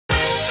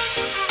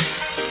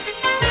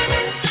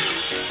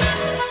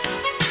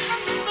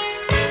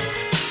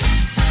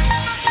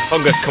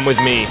Fungus, come with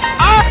me.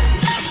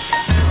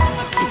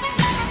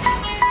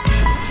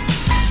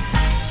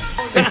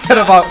 Instead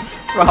of about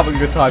having a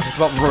good time, it's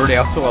about ruining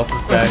out someone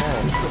else's day.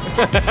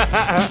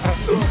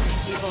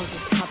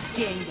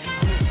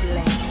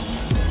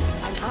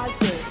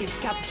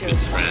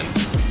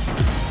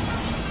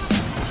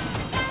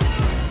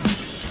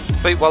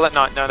 Sleep well at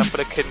night, no, and I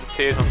put a kid in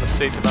tears on the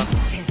seat of that.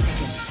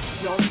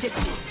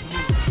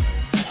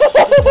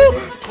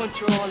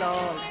 Control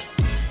all.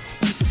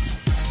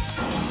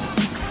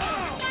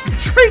 You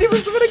traded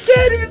with someone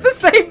again! It was the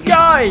same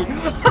guy!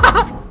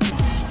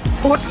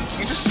 What?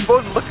 You just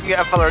spun looking at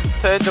a fella and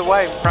turned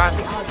away and ran.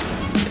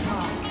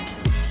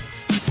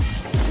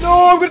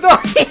 No, I'm gonna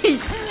die!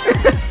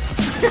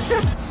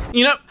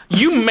 You know,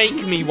 you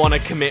make me want to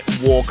commit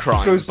war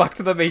crimes. Goes back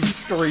to the main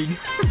screen.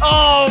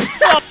 Oh,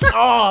 fuck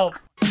off!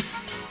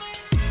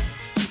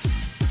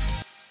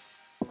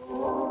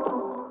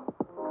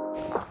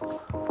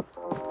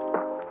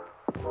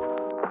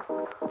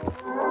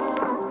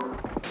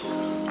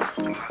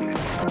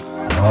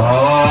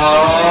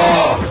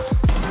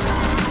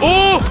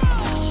 Oh!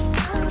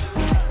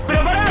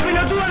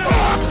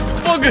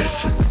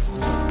 Fungus!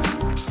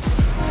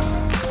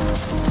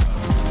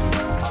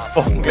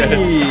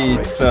 Fungus!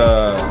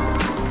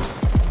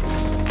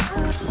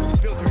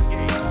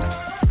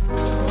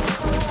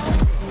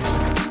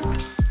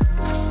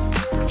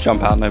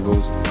 Jump out, no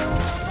balls.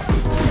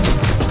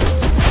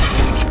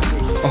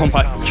 Oh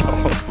my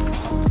god.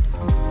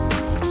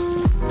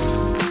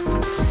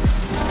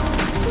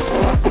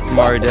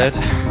 Mario dead.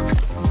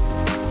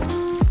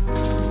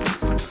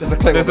 There's a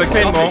clip. There's a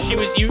claymore. She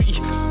was you.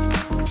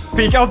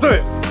 Peek, I'll do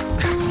it.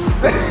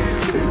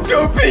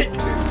 Go Peek.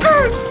 Do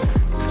it.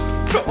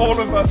 For all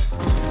of us.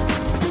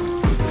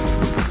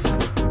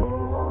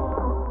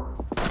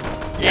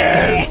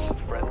 Yes!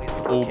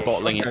 All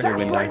bottling it through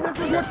window.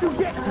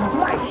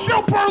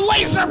 Super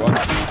laser!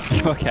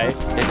 Okay,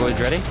 okay boys,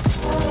 ready?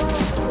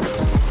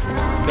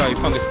 Go,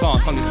 fungus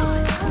plant, fungus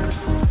plant.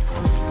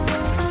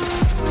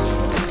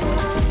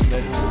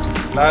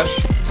 Flash.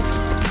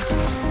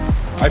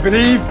 I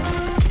believe.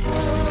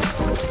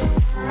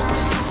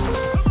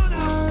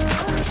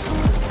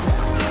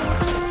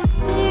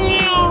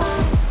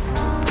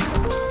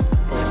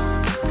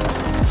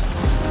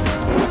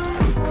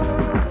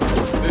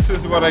 This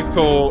is what I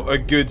call a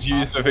good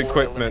use of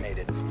equipment.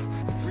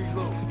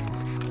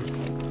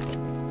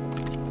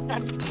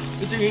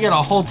 You got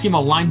a whole team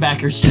of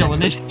linebackers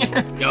chilling in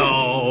here.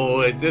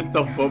 Yo, it's just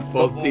a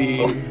football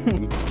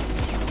team.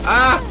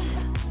 Ah!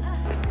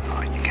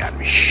 Oh, you gotta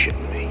be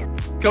shitting me.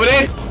 Coming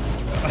in!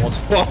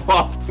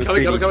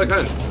 Coming.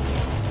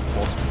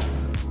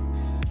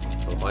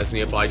 Oh, Fire's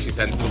nearby, she's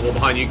heading to the wall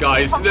behind you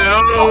guys.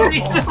 No!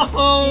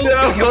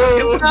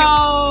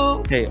 No!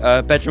 Okay,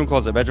 bedroom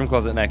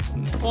closet next.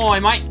 Boy,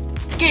 mate,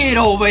 get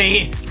over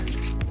here!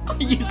 I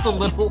used the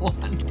little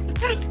one.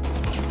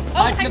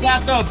 Back to the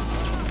bathtub.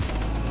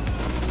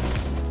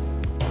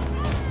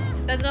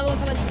 There's another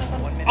one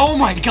coming. Oh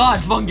my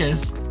god,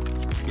 Fungus!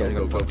 Go.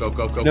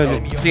 No,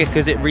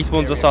 because it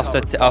respawns us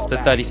after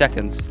 30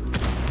 seconds.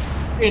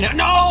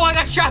 No, I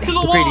got shot to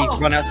the McCready, wall!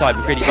 run outside,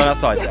 McCready, run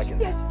outside.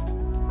 Yes.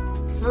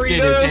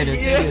 Freedom!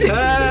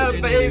 Yeah,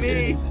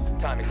 baby!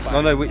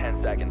 No, we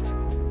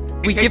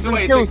give them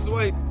kills.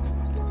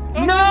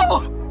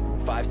 No!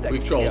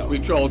 We've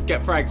trolled.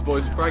 Get frags,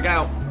 boys. Frag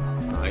out.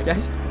 Nice.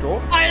 Yes, draw.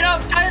 Tie it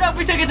up,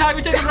 we take a time,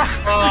 we take a time.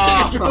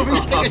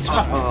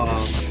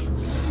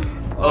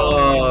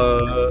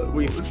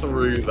 We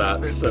threw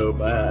that so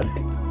bad.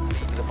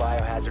 The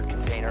biohazard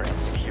container and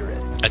secure it.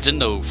 I didn't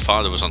know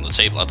father was on the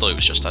table. I thought it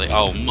was just static.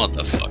 Oh,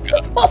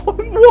 motherfucker. Oh,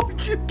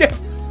 watch you get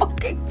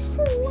fucking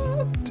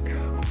slapped.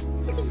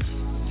 Holy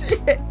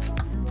shit.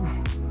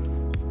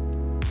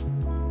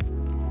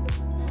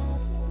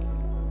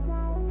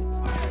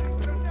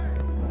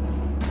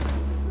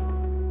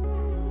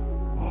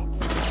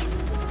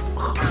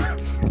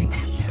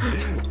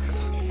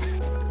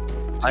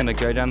 I'm gonna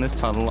go down this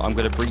tunnel, I'm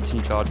gonna breach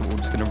in charge, and we're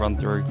just gonna run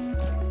through.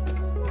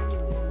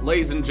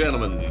 Ladies and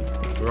gentlemen,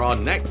 for our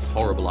next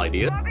horrible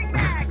idea.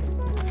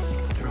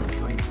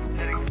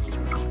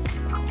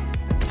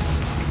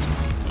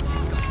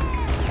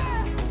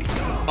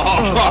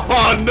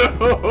 Oh no!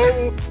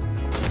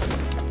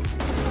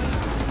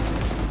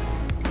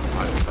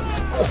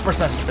 Oh,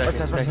 process.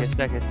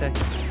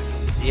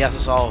 Yes,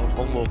 it's all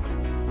homework.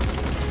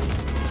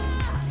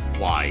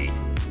 Why?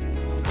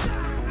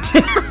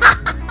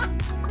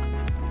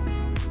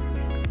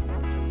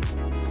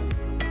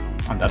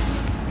 I'm dead.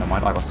 Never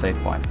mind, I got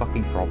saved by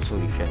fucking props,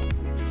 holy shit.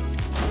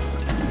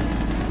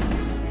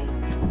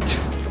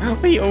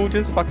 We all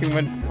just fucking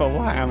went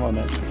full ham on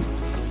it.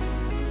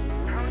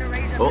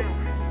 Oh.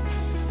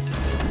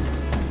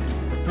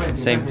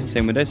 Same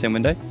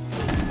window.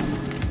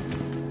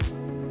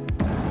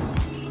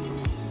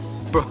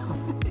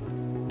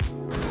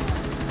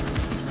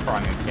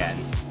 Trying again.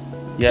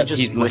 Yeah,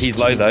 he's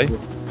low though.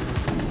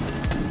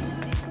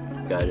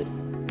 Got it.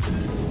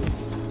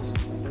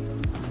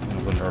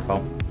 He's under a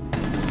pole.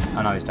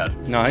 Oh no, he's dead.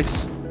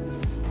 Nice.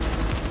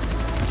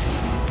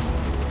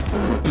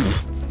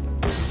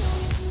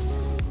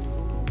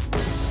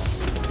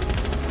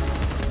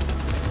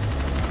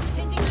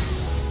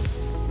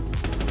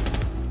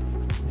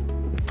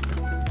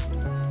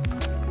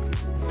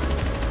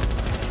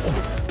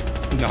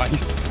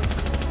 Nice.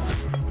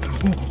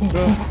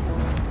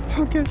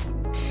 Focus.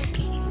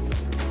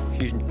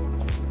 Fusion.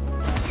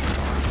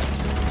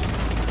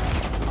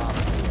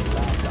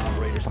 Last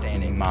operator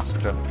standing.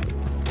 Massacre.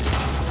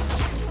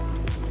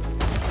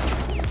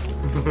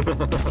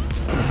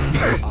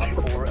 Op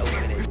 4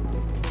 eliminated.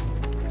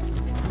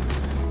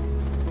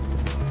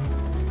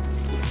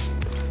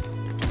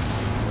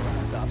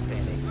 Stop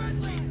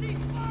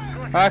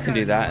standing. I can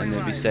do that and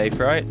it'll be safe,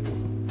 right?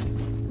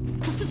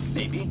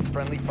 Maybe.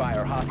 Friendly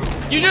fire. Hostage.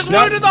 You just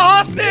wounded the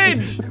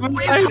hostage!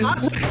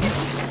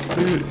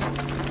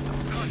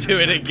 Do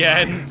it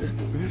again.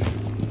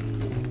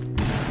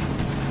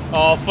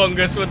 Oh,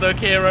 Fungus with the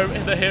hero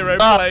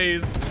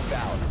plays.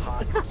 Found.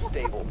 Hostage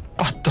stable.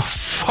 What the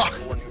fuck?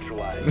 Or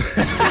neutralized.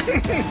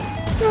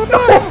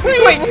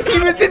 Wait, he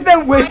was in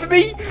there with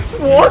me?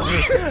 What?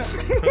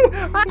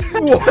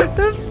 What?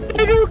 The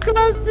final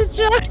cluster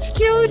charge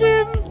killed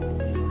him.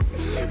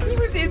 He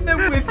was in there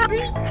with me?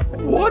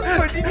 What?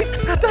 I didn't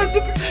stand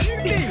up and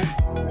shoot me.